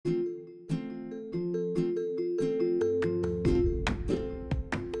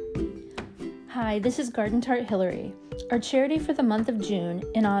Hi, this is Garden Tart Hillary. Our charity for the month of June,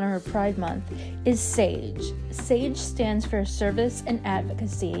 in honor of Pride Month, is SAGE. SAGE stands for Service and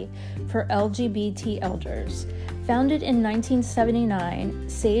Advocacy for LGBT Elders. Founded in 1979,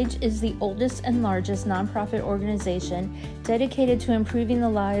 SAGE is the oldest and largest nonprofit organization dedicated to improving the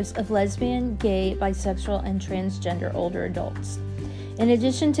lives of lesbian, gay, bisexual, and transgender older adults. In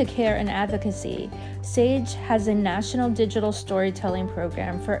addition to care and advocacy, SAGE has a national digital storytelling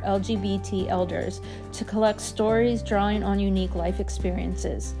program for LGBT elders to collect stories drawing on unique life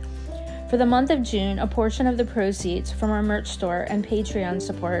experiences. For the month of June, a portion of the proceeds from our merch store and Patreon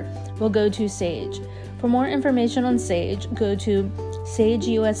support will go to SAGE. For more information on SAGE, go to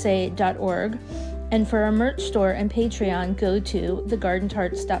sageusa.org, and for our merch store and Patreon, go to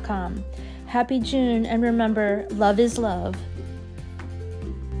thegardentarts.com. Happy June, and remember, love is love.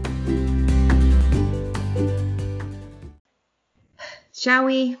 Shall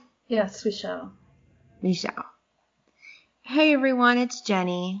we? Yes, we shall. We shall. Hey everyone, it's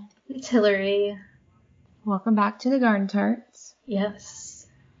Jenny. It's Hillary. Welcome back to the Garden Tarts. Yes.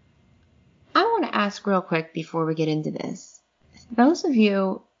 I want to ask real quick before we get into this. Those of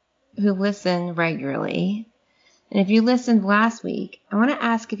you who listen regularly, and if you listened last week, I want to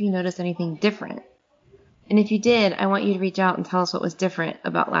ask if you noticed anything different. And if you did, I want you to reach out and tell us what was different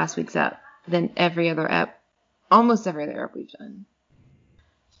about last week's ep than almost every other ep we've done.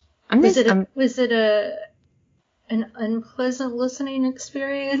 Was it an unpleasant listening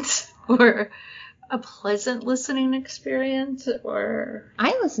experience or a pleasant listening experience? Or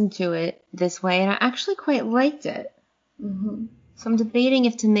I listened to it this way and I actually quite liked it. Mm-hmm. So I'm debating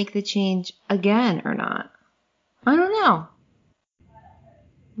if to make the change again or not. I don't know.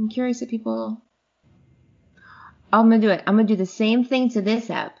 I'm curious if people... I'm going to do it. I'm going to do the same thing to this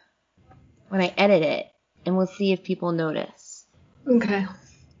ep when I edit it, and we'll see if people notice. Okay.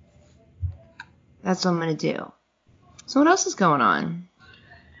 That's what I'm going to do. So what else is going on?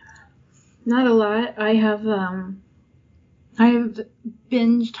 Not a lot. I have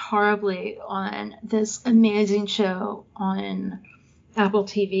binged horribly on this amazing show on Apple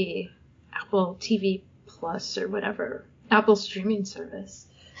TV Plus or whatever, Apple streaming service.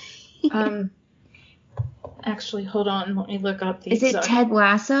 Actually, hold on. Let me look up the. Is it Ted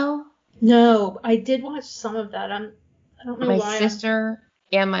Lasso? No, I did watch some of that. I don't know why. My sister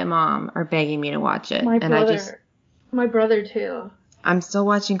and my mom are begging me to watch it. My brother too. I'm still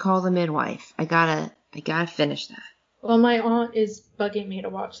watching Call the Midwife. I gotta finish that. Well, my aunt is bugging me to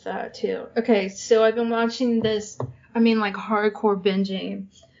watch that too. Okay, so I've been watching this. Like hardcore binging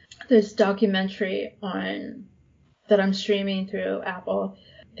this documentary that I'm streaming through Apple.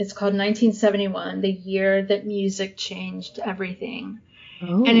 It's called 1971, the year that music changed everything.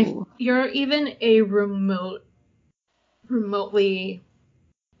 Ooh. And if you're even a remotely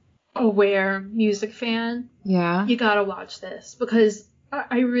aware music fan, yeah, you gotta watch this, because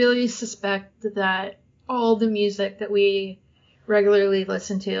I really suspect that all the music that we regularly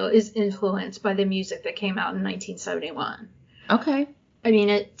listen to is influenced by the music that came out in 1971. Okay.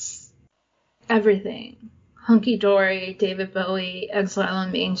 It's everything. Hunky Dory, David Bowie, Exile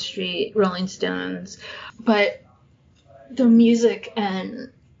on Main Street, Rolling Stones. But the music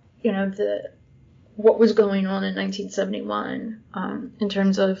and, what was going on in 1971 in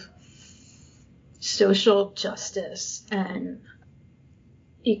terms of social justice and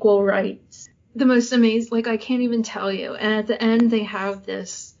equal rights. The most amazing, I can't even tell you. And at the end, they have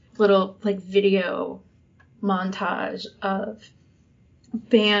this little, video montage of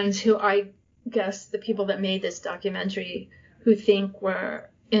bands who I guess the people that made this documentary who think were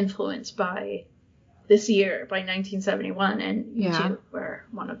influenced by this year, by 1971, and you two were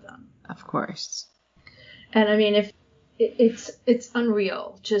one of them. Of course. And if it's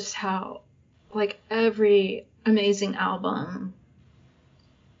unreal just how every amazing album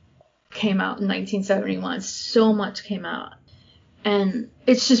came out in 1971. So much came out, and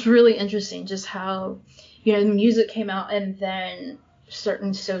it's just really interesting just how the music came out and then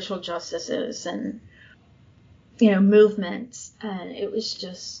certain social justices and movements, and it was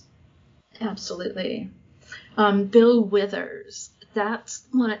just absolutely Bill Withers. That's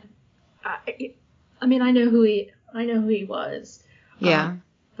one. I know who he was. Yeah.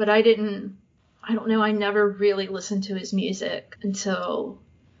 But I don't know. I never really listened to his music until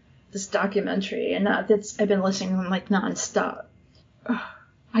this documentary, and I've been listening to him nonstop.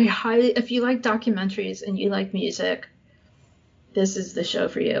 If you like documentaries and you like music, this is the show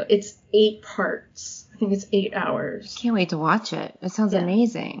for you. It's 8 parts. I think it's 8 hours. Can't wait to watch it. It sounds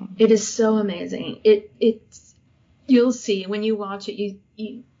amazing. It is so amazing. You'll see when you watch it.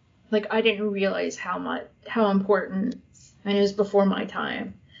 You I didn't realize how important. And it was before my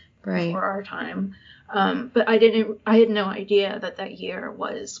time, Right. before our time. But I had no idea that year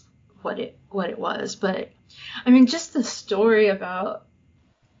was what it was. But I mean, just the story about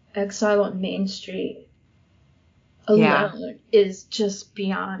Exile on Main Street alone is just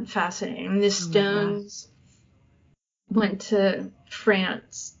beyond fascinating. I mean, the Stones went to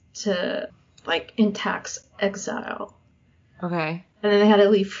France to like in tax exile. Okay. And then they had to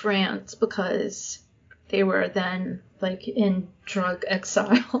leave France because they were then like in drug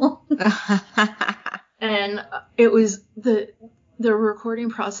exile. And it was the recording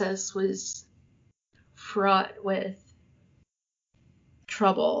process was fraught with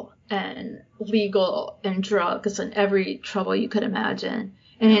trouble and legal and drugs and every trouble you could imagine.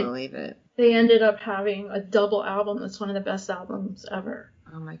 And I believe it. They ended up having a double album that's one of the best albums ever.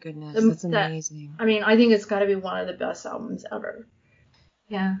 Oh my goodness, that's amazing. I mean, I think it's got to be one of the best albums ever.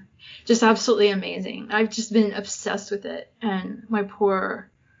 Yeah, just absolutely amazing. I've just been obsessed with it, and my poor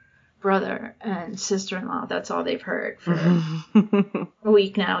brother and sister-in-law, that's all they've heard for a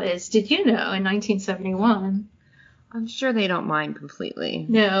week now is, did you know in 1971? I'm sure they don't mind completely.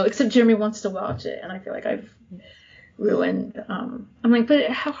 No, except Jeremy wants to watch it, and I feel like I've ruined. I'm like, but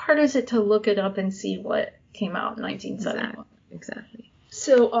how hard is it to look it up and see what came out in 1971? Exactly.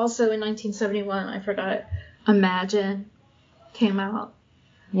 So also in 1971, I forgot, Imagine came out.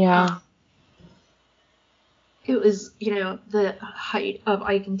 Yeah. It was, the height of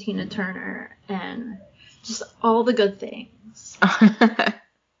Ike and Tina Turner and just all the good things.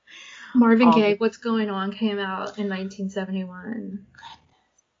 Marvin Gaye, What's Going On came out in 1971.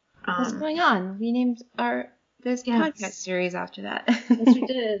 What's going on? We named this podcast series after that. Yes, we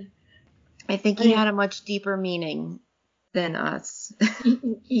did. I think he had a much deeper meaning than us.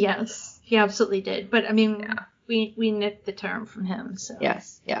 Yes, he absolutely did. But I mean, we nicked the term from him. So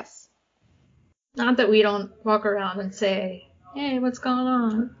yes. Not that we don't walk around and say, "Hey, what's going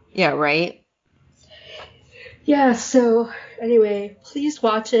on?" Yeah, right. Yeah. So anyway, please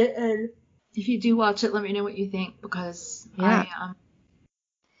watch it, and if you do watch it, let me know what you think because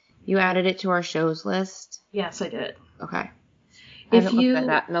You added it to our shows list? Yes, I did. Okay. I haven't looked at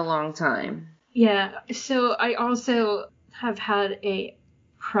that in a long time. Yeah. So I also have had a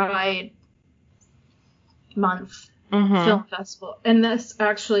Pride Month film festival. And that's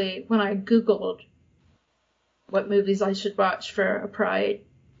actually, when I Googled what movies I should watch for a Pride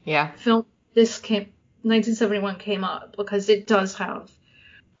film, 1971 came up because it does have,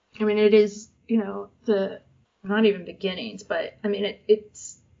 I mean, it is, not even beginnings, but I mean,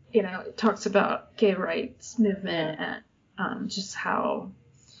 it's, it talks about gay rights movement and just how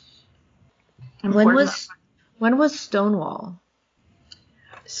important. When was Stonewall?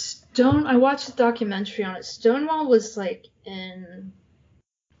 I watched a documentary on it. Stonewall was like in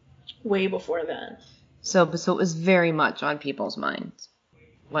way before then. So it was very much on people's minds.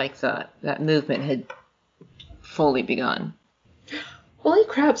 Like that movement had fully begun. Holy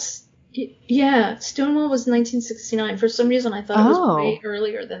crap. Yeah, Stonewall was 1969. For some reason, I thought it was way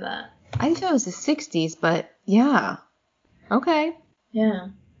earlier than that. I think that was the 60s, but yeah. Okay. Yeah.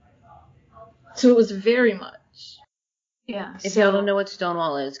 So it was very much. Yeah. If y'all don't know what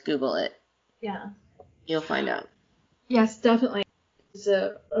Stonewall is, Google it. Yeah. You'll find out. Yes, definitely. It's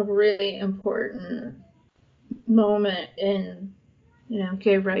a really important moment in,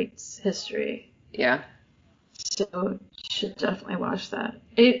 gay rights history. Yeah. So you should definitely watch that.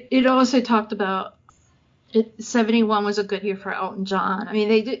 It also talked about 71 was a good year for Elton John. I mean,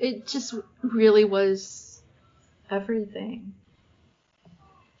 it just really was everything.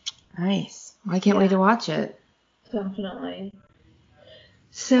 Nice. I can't wait to watch it. Definitely.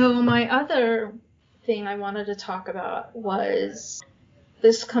 So my other thing I wanted to talk about was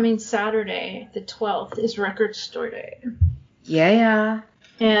this coming Saturday, the 12th, is Record Store Day. Yeah.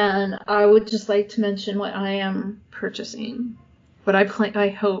 And I would just like to mention what I am purchasing, what I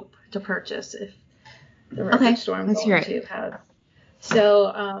hope to purchase if the record store I'm going to have.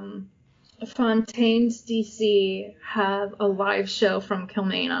 So, Fontaines DC have a live show from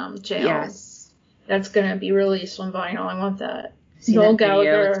Kilmainham Jail. Yes. That's going to be released on vinyl. I want that. Noel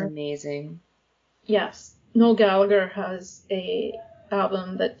Gallagher. It's amazing. Yes. Noel Gallagher has a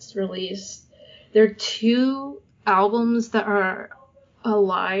album that's released. There are 2 albums that are a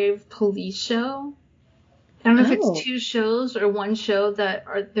live police show. I don't know if it's 2 shows or 1 show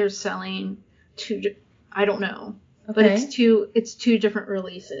that they're selling 2. I don't know. Okay. But it's 2 different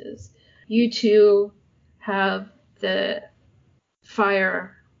releases. U2 have the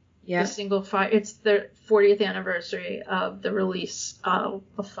Fire. Yeah. The single Fire. It's the 40th anniversary of the release of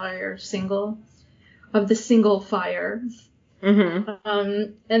a Fire single. Of the single Fire. Mm-hmm.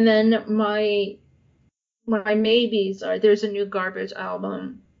 And then my maybes are, there's a new Garbage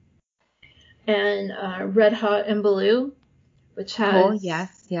album and Red Hot and Blue, which Cool. has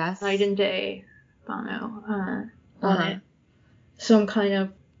Yes. Yes. Night and Day Bono on Uh-huh. it. So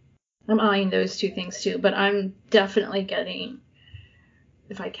I'm eyeing those two things too, but I'm definitely getting,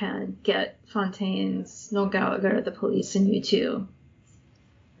 if I can, get Fontaine's, Noel Gallagher, The Police, and U2.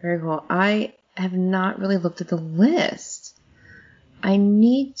 Very cool. I have not really looked at the list. I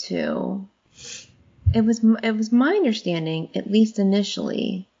need to. It was my understanding, at least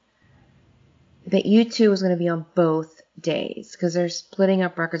initially, that U2 was going to be on both days because they're splitting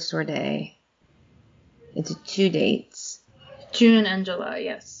up Record Store Day into 2 dates. June and July,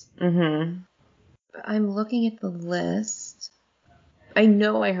 yes. Mm-hmm. I'm looking at the list. I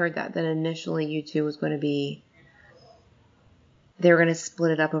know I heard that initially U2 was going to be, they were going to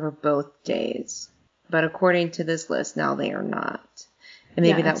split it up over both days. But according to this list, now they are not. And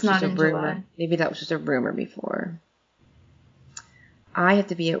maybe that was just a rumor. July. Maybe that was just a rumor before. I have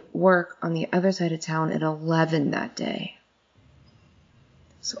to be at work on the other side of town at 11 that day.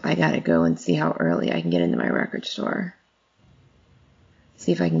 So I gotta go and see how early I can get into my record store.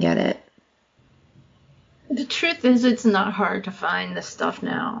 See if I can get it. The truth is, it's not hard to find this stuff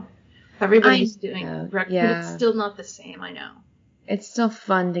now. Everybody's doing records, but it's still not the same, I know. It's still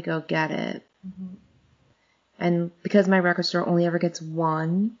fun to go get it. Mm-hmm. And because my record store only ever gets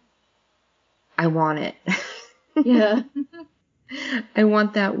one, I want it. Yeah. I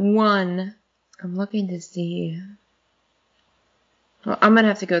want that one. I'm looking to see. Well, I'm going to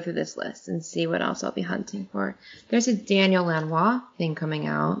have to go through this list and see what else I'll be hunting for. There's a Daniel Lanois thing coming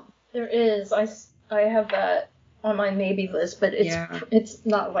out. There is. I have that on my maybe list, but it's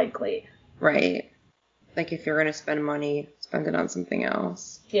not likely. Right. Like if you're going to spend money, spend it on something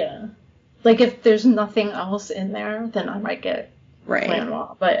else. Yeah. Like if there's nothing else in there, then I might get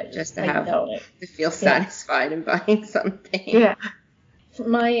Lanois, but just to feel satisfied in buying something. Yeah.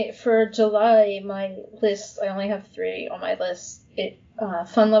 For July, my list, I only have 3 on my list.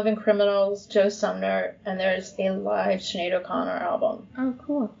 Fun Loving Criminals, Joe Sumner, and there's a live Sinead O'Connor album. Oh,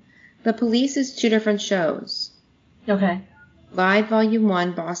 cool. The Police is 2 different shows. Okay. Live Volume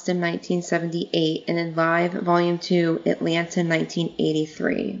 1, Boston, 1978, and then Live Volume 2, Atlanta,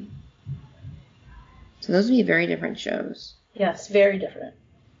 1983. So those would be very different shows. Yes, very different.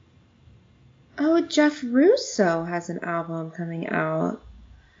 Oh, Jeff Russo has an album coming out.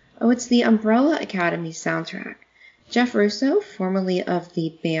 Oh, it's the Umbrella Academy soundtrack. Jeff Russo, formerly of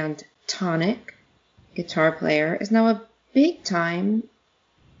the band Tonic, guitar player, is now a big time.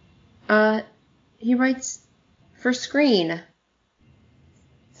 He writes for screen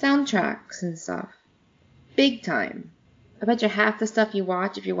soundtracks and stuff. Big time. I bet you half the stuff you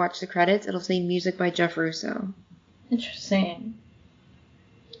watch, if you watch the credits, it'll say music by Jeff Russo. Interesting.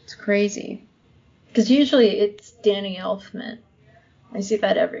 It's crazy. Because usually it's Danny Elfman. I see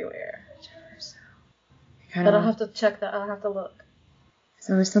that everywhere. Jeff Russo. But I'll have to check that. I'll have to look.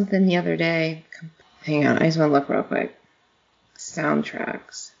 So there was something the other day. Hang on, I just want to look real quick.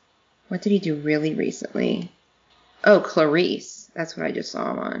 Soundtracks. What did he do really recently? Oh, Clarice. That's what I just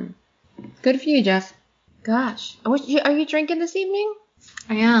saw him on. Good for you, Jeff. Gosh. Are you drinking this evening?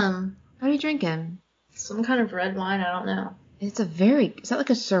 I am. What are you drinking? Some kind of red wine, I don't know. Is that like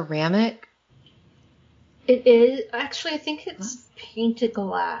a ceramic? It is. Actually, I think it's painted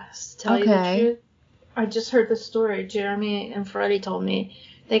glass, to tell you the truth. I just heard the story. Jeremy and Freddie told me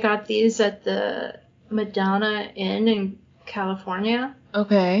they got these at the Madonna Inn in California.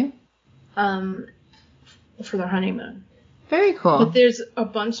 Okay. For their honeymoon. Very cool. But there's a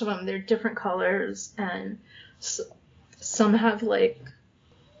bunch of them. They're different colors, and some have like,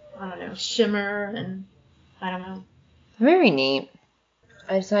 I don't know, shimmer, and I don't know. Very neat.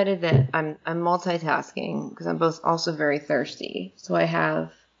 I decided that I'm multitasking because I'm also very thirsty. So I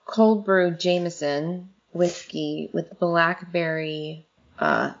have cold brew Jameson whiskey with blackberry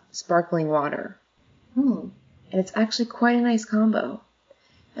sparkling water. And it's actually quite a nice combo.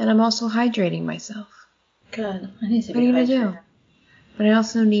 And I'm also hydrating myself. Good. I need to be hydrated. But I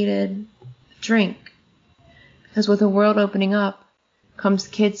also needed a drink. Because with the world opening up, comes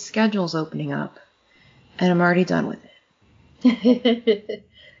kids' schedules opening up. And I'm already done with it.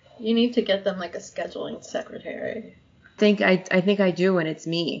 You need to get them like a scheduling secretary. I think I do, and it's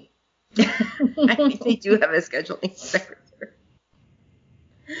me. I think they do have a scheduling secretary.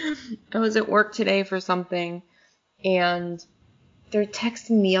 I was at work today for something, and they're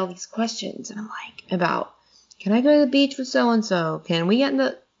texting me all these questions, and I'm like, about, can I go to the beach with so-and-so? Can we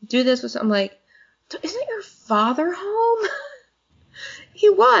do this with so? I'm like, isn't your father home? He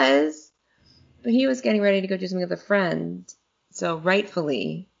was, but he was getting ready to go do something with a friend. So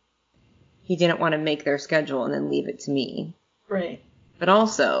rightfully, he didn't want to make their schedule and then leave it to me. Right. But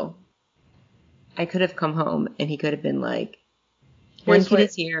also, I could have come home and he could have been like, one kid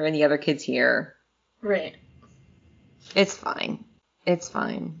is here and the other kid's here. Right. It's fine. It's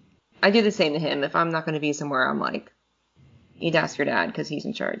fine. I do the same to him. If I'm not going to be somewhere, I'm like, you'd ask your dad because he's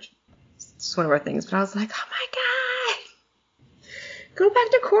in charge. It's one of our things. But I was like, oh my God, go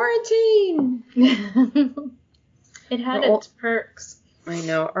back to quarantine. It had its perks. I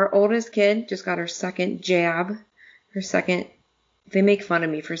know. Our oldest kid just got her second jab. They make fun of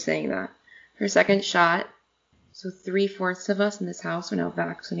me for saying that. Her second shot. So 3/4 of us in this house are now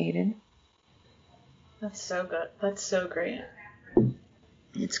vaccinated. That's so good. That's so great.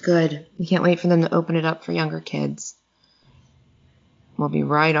 It's good. We can't wait for them to open it up for younger kids. We'll be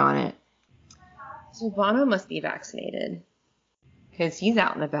right on it. So Bono must be vaccinated. Because he's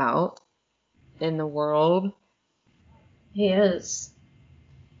out and about in the world. He is.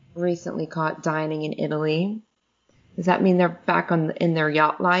 Recently caught dining in Italy. Does that mean they're back in their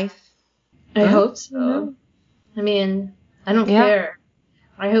yacht life? I hope so. Mm-hmm. I mean, I don't care.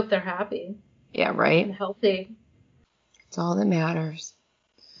 I hope they're happy. Yeah, right? And healthy. It's all that matters.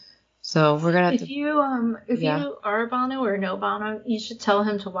 So we're going to have if you are Bono or no Bono, you should tell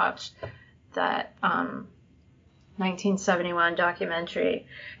him to watch that 1971 documentary.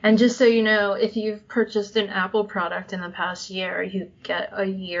 And just so you know, if you've purchased an Apple product in the past year, you get a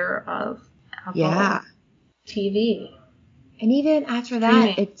year of Apple TV. And even after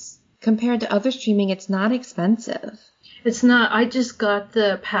that, it's compared to other streaming, it's not expensive. It's not. I just got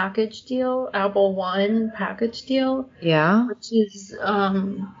the package deal, Apple One package deal. Yeah. Which is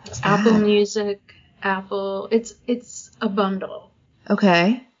Apple Music, Apple. It's a bundle.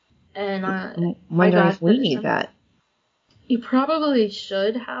 Okay. And wondering if we need that. You probably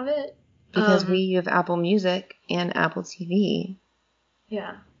should have it. Because we have Apple Music and Apple TV.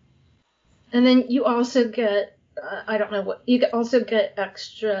 Yeah. And then you also get, you also get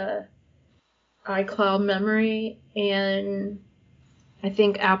extra iCloud memory and I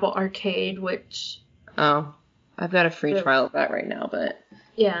think Apple Arcade, which... Oh, I've got a free trial of that right now, but...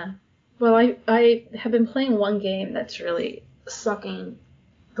 Yeah. Well, I have been playing one game that's really sucking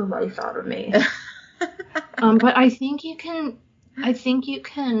the life out of me. But I think you can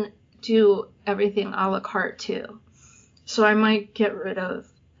do everything a la carte too. So I might get rid of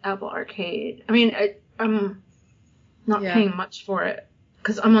Apple Arcade. I mean, I'm not paying much for it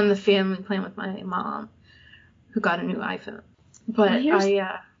because I'm on the family plan with my mom, who got a new iPhone. But I'm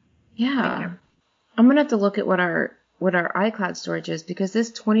gonna have to look at what our iCloud storage is, because this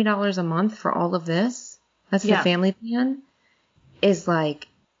 $20 a month for all of this, that's the family plan, is like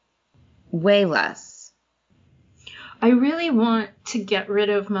way less. I really want to get rid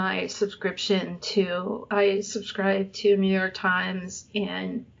of my subscription to, I subscribe to New York Times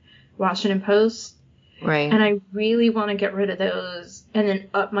and Washington Post. Right. And I really want to get rid of those and then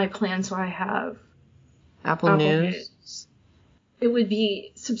up my plan so I have Apple News. It would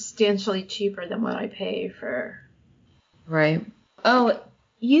be substantially cheaper than what I pay for. Right. Oh,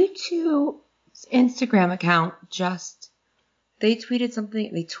 U2's Instagram account they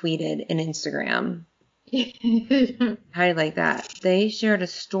tweeted an Instagram. How do you like that? They shared a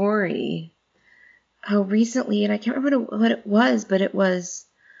story recently, and I can't remember what it was, but it was,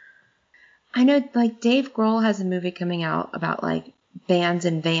 I know, like, Dave Grohl has a movie coming out about, like, bands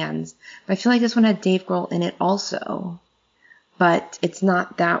and vans, but I feel like this one had Dave Grohl in it also, but it's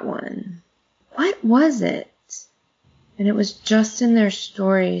not that one. What was it? And it was just in their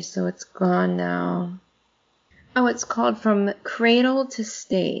story, so it's gone now. Oh, it's called From Cradle to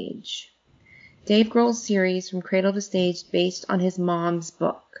Stage. Dave Grohl's series From Cradle to Stage, based on his mom's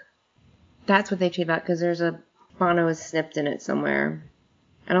book. That's what they tweet about, because there's a Bono is snipped in it somewhere.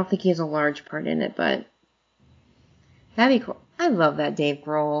 I don't think he has a large part in it, but that'd be cool. I love that Dave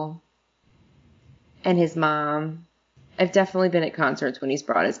Grohl and his mom. I've definitely been at concerts when he's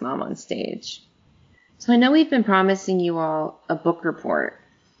brought his mom on stage. So I know we've been promising you all a book report.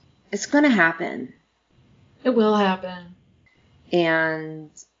 It's going to happen. It will happen. And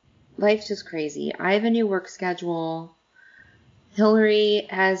life's just crazy. I have a new work schedule. Hillary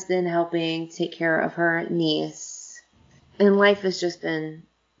has been helping take care of her niece. And life has just been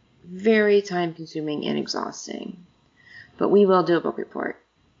very time-consuming and exhausting. But we will do a book report.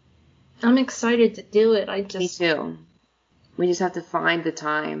 I'm excited to do it. Me too. We just have to find the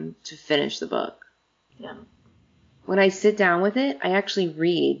time to finish the book. Yeah. When I sit down with it, I actually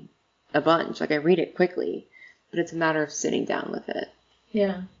read a bunch. Like, I read it quickly. But it's a matter of sitting down with it.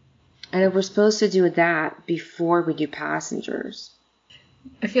 Yeah. And we're supposed to do that before we do Passengers.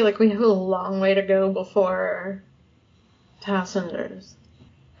 I feel like we have a long way to go before Passengers.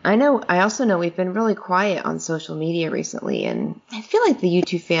 I also know we've been really quiet on social media recently, and I feel like the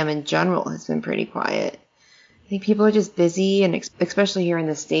YouTube fam in general has been pretty quiet. I think people are just busy, and especially here in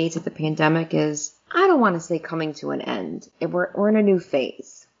the States, that the pandemic is, I don't want to say coming to an end. We're in a new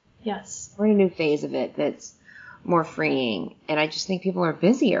phase. Yes. We're in a new phase of it that's more freeing, and I just think people are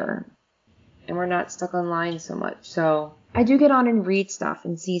busier, and we're not stuck online so much. So I do get on and read stuff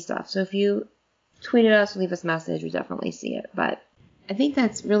and see stuff. So if you tweet at us, leave us a message, we definitely see it. But I think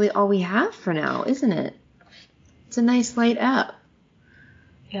that's really all we have for now, isn't it? It's a nice light app.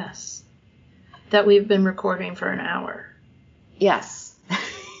 Yes. That we've been recording for an hour. Yes.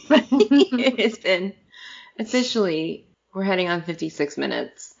 It's been officially, we're heading on 56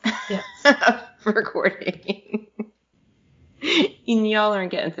 minutes Yes. of recording. And y'all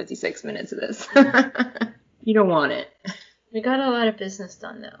aren't getting 56 minutes of this. You don't want it. We got a lot of business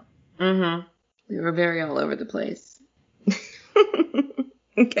done, though. Mm-hmm. We were very all over the place.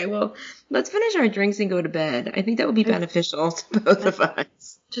 Okay, well, let's finish our drinks and go to bed. I think that would be beneficial to both of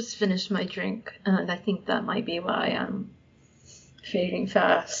us. Just finished my drink, and I think that might be why I'm fading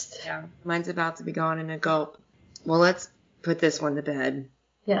fast. Yeah, mine's about to be gone in a gulp. Well, let's put this one to bed.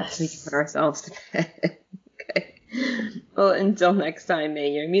 Yes. We can put ourselves to bed. Okay. Well, until next time,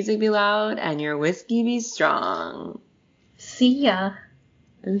 may your music be loud and your whiskey be strong. See ya.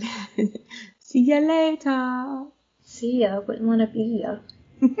 See ya later. See ya. Wouldn't want to be ya.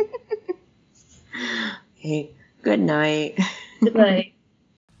 Hey, good night. Good night.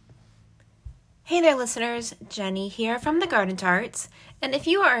 Hey there, listeners. Jenny here from The Garden Tarts. And if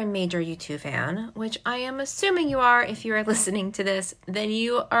you are a major U2 fan, which I am assuming you are if you are listening to this, then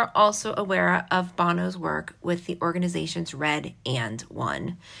you are also aware of Bono's work with the organizations Red and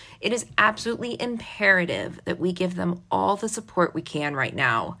One. It is absolutely imperative that we give them all the support we can right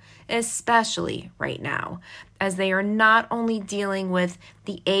now, especially right now, as they are not only dealing with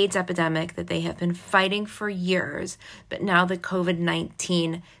the AIDS epidemic that they have been fighting for years, but now the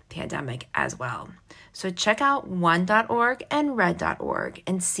COVID-19 pandemic as well. So check out one.org and red.org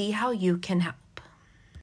and see how you can